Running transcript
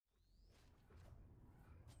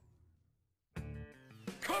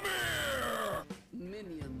Come here!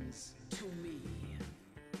 Minions to me.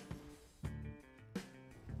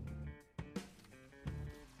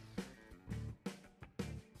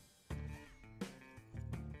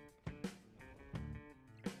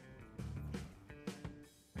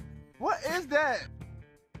 What is that?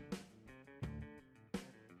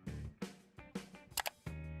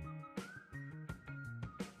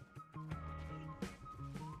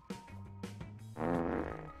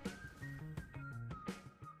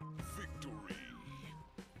 Victory!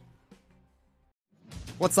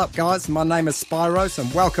 What's up guys, my name is Spyros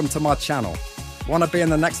and welcome to my channel. Want to be in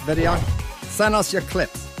the next video? Send us your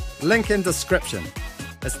clips, link in description.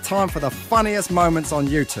 It's time for the funniest moments on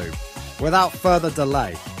YouTube. Without further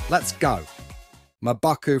delay, let's go.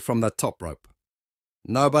 Mabaku from the top rope.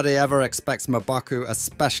 Nobody ever expects Mabaku,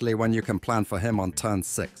 especially when you can plan for him on turn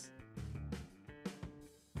 6.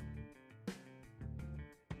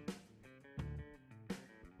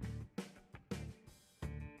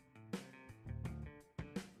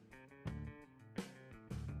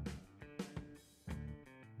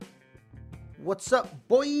 What's up,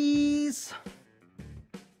 boys?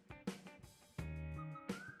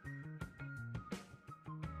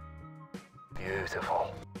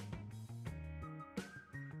 Beautiful.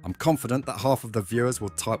 I'm confident that half of the viewers will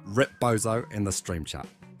type RIP Bozo in the stream chat.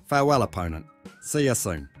 Farewell opponent. See you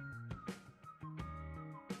soon.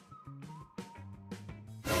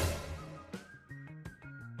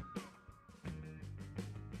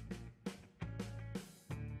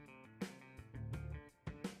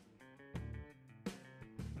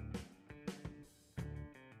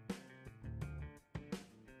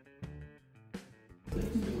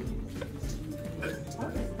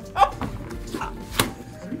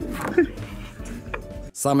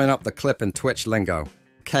 Summing up the clip in Twitch lingo,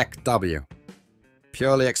 Keck W.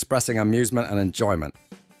 Purely expressing amusement and enjoyment.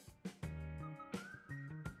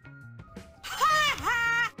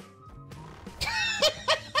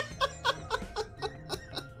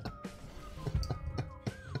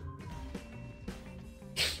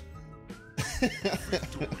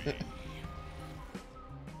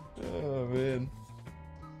 Oh man.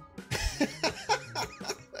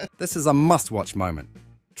 This is a must-watch moment.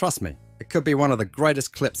 Trust me, it could be one of the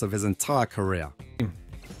greatest clips of his entire career.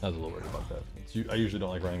 I was a little worried about that. I usually don't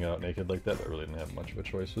like running out naked like that, but I really didn't have much of a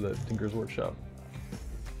choice for that Tinker's Workshop.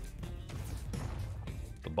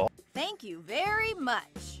 The ball. Thank you very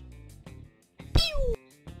much.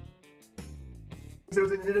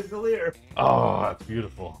 Oh, that's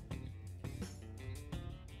beautiful.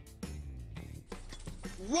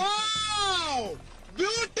 Wow!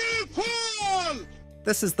 Beautiful!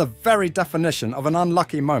 This is the very definition of an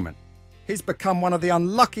unlucky moment. He's become one of the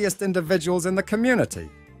unluckiest individuals in the community.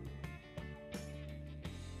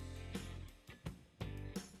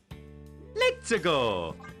 Let's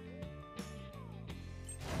go.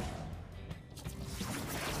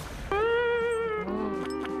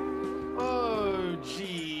 Oh,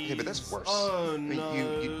 gee. Yeah, but that's worse. Oh, I mean, no.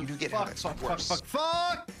 you do get how that's worse.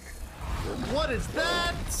 Fuck! What is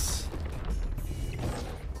that?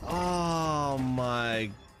 Oh, my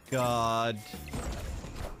God.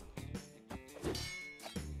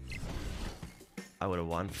 I would have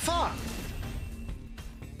won. Fuck!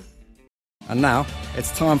 And now,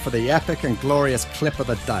 it's time for the epic and glorious clip of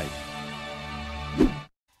the day.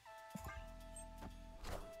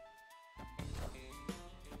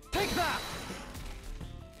 Take that!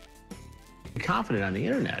 Confident on the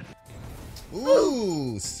internet.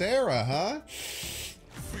 Ooh, Sarah, huh?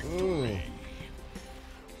 Ooh.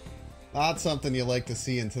 That's something you like to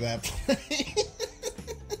see into that play.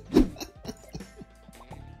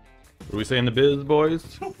 What do we say in the biz, boys?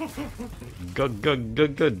 Good.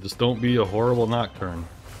 Just don't be a horrible nocturne.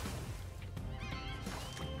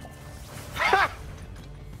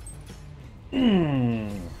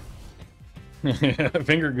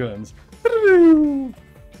 Finger guns.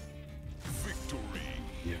 Victory!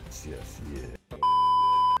 Yes, yeah.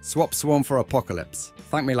 Swap Swarm for Apocalypse.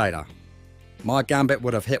 Thank me later. My gambit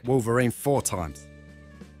would have hit Wolverine 4 times.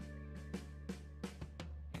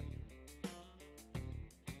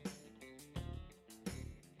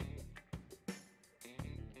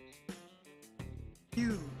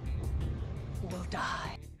 You will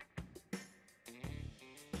die.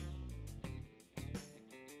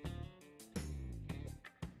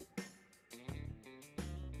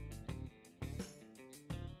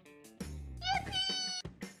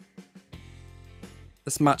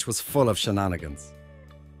 This match was full of shenanigans.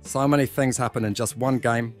 So many things happen in just one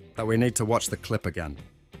game that we need to watch the clip again.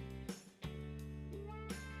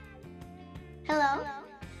 Hello.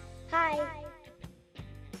 Hi.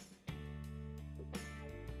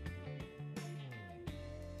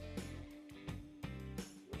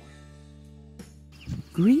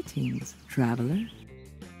 Greetings, traveler.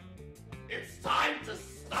 It's time to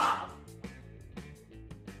stop!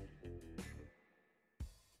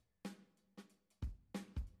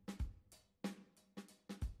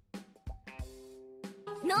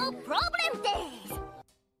 No problem days.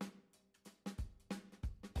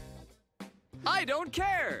 I don't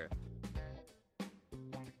care!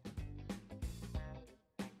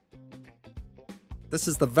 This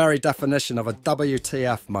is the very definition of a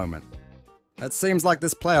WTF moment. It seems like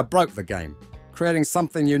this player broke the game, creating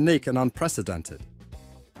something unique and unprecedented.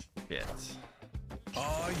 Yes.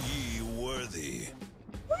 Are ye worthy?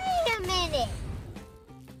 Wait a minute.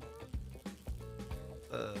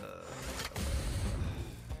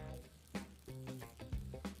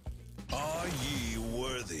 Are ye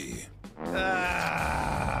worthy?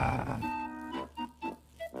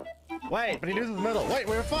 Wait, but he loses middle. Wait,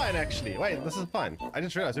 we're fine actually. Wait, this is fine. I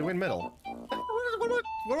just realized we win middle.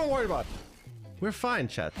 What am I worried about? We're fine,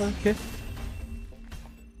 chat. Okay.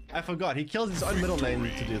 I forgot. He kills his own middle lane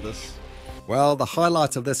to do this. Well, the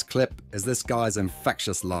highlight of this clip is this guy's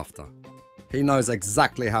infectious laughter. He knows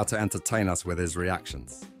exactly how to entertain us with his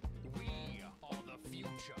reactions. We are the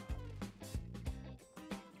future.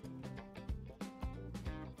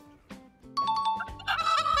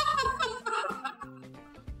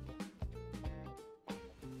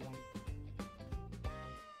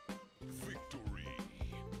 Victory.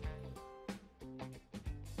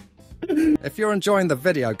 If you're enjoying the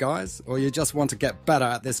video, guys, or you just want to get better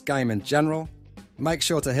at this game in general, make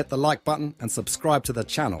sure to hit the like button and subscribe to the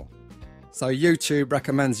channel, so YouTube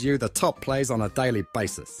recommends you the top plays on a daily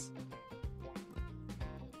basis.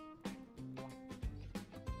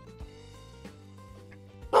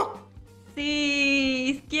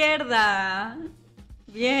 Sí, izquierda.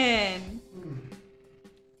 Bien.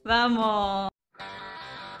 Vamos.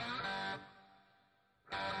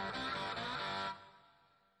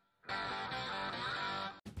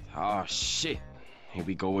 Oh shit. Here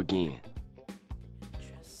we go again.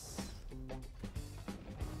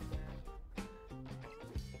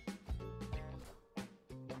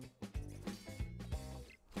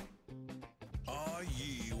 Are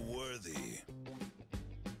ye worthy?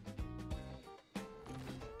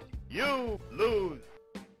 You lose.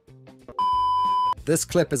 This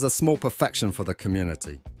clip is a small perfection for the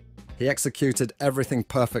community. He executed everything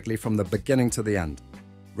perfectly from the beginning to the end,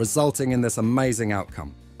 resulting in this amazing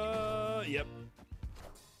outcome. Yep.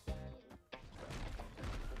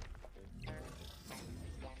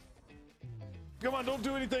 Come on, don't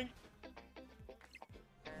do anything.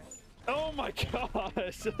 Oh my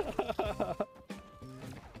gosh.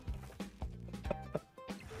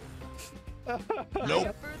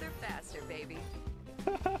 Nope. Further, faster, baby.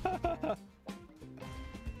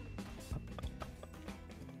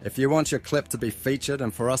 If you want your clip to be featured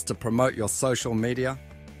and for us to promote your social media,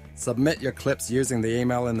 submit your clips using the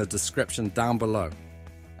email in the description down below.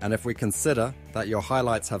 And if we consider that your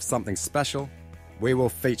highlights have something special, we will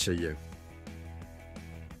feature you.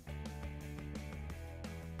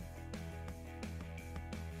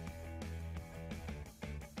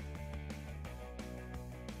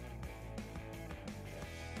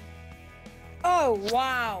 Oh,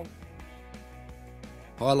 wow.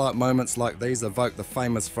 Highlight moments like these evoke the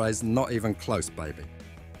famous phrase, "not even close, baby."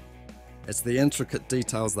 It's the intricate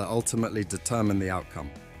details that ultimately determine the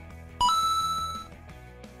outcome.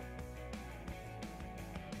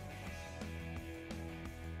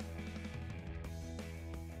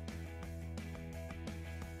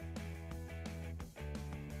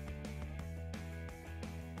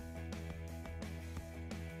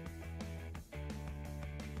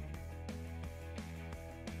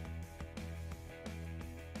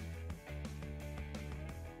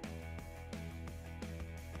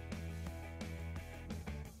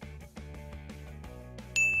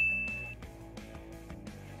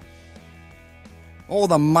 All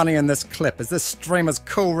the money in this clip is this streamer's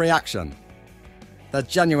cool reaction. Their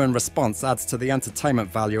genuine response adds to the entertainment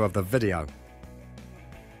value of the video.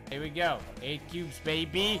 Here we go. 8 cubes,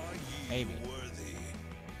 baby. Maybe. Worthy.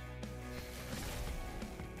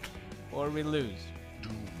 Or we lose. Do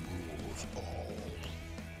rules all.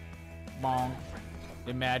 Bonk.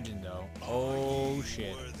 Imagine though. Oh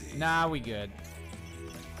shit. Nah, we good.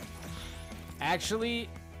 Actually.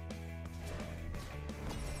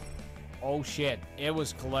 Oh shit. It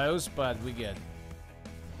was close, but we good.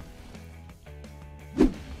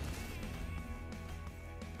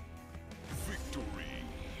 Victory.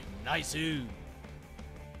 Nice-oo.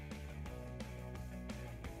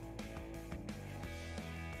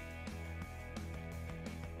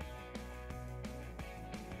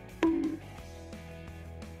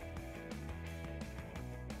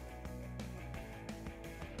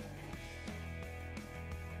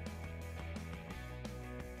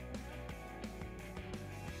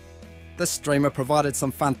 this streamer provided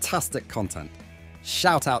some fantastic content.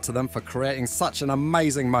 Shout out to them for creating such an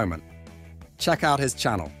amazing moment. Check out his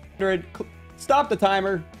channel. Stop the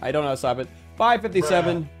timer. I don't know how to stop it.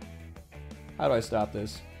 5:57. How do I stop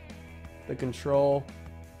this? The control.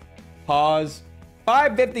 Pause.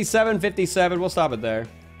 5:57:57. We'll stop it there.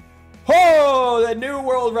 Oh, the new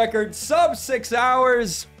world record, sub 6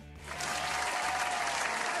 hours.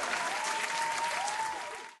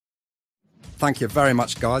 Thank you very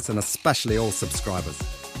much, guys, and especially all subscribers.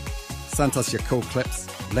 Send us your cool clips,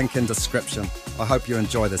 link in description. I hope you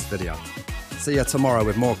enjoy this video. See you tomorrow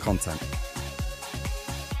with more content.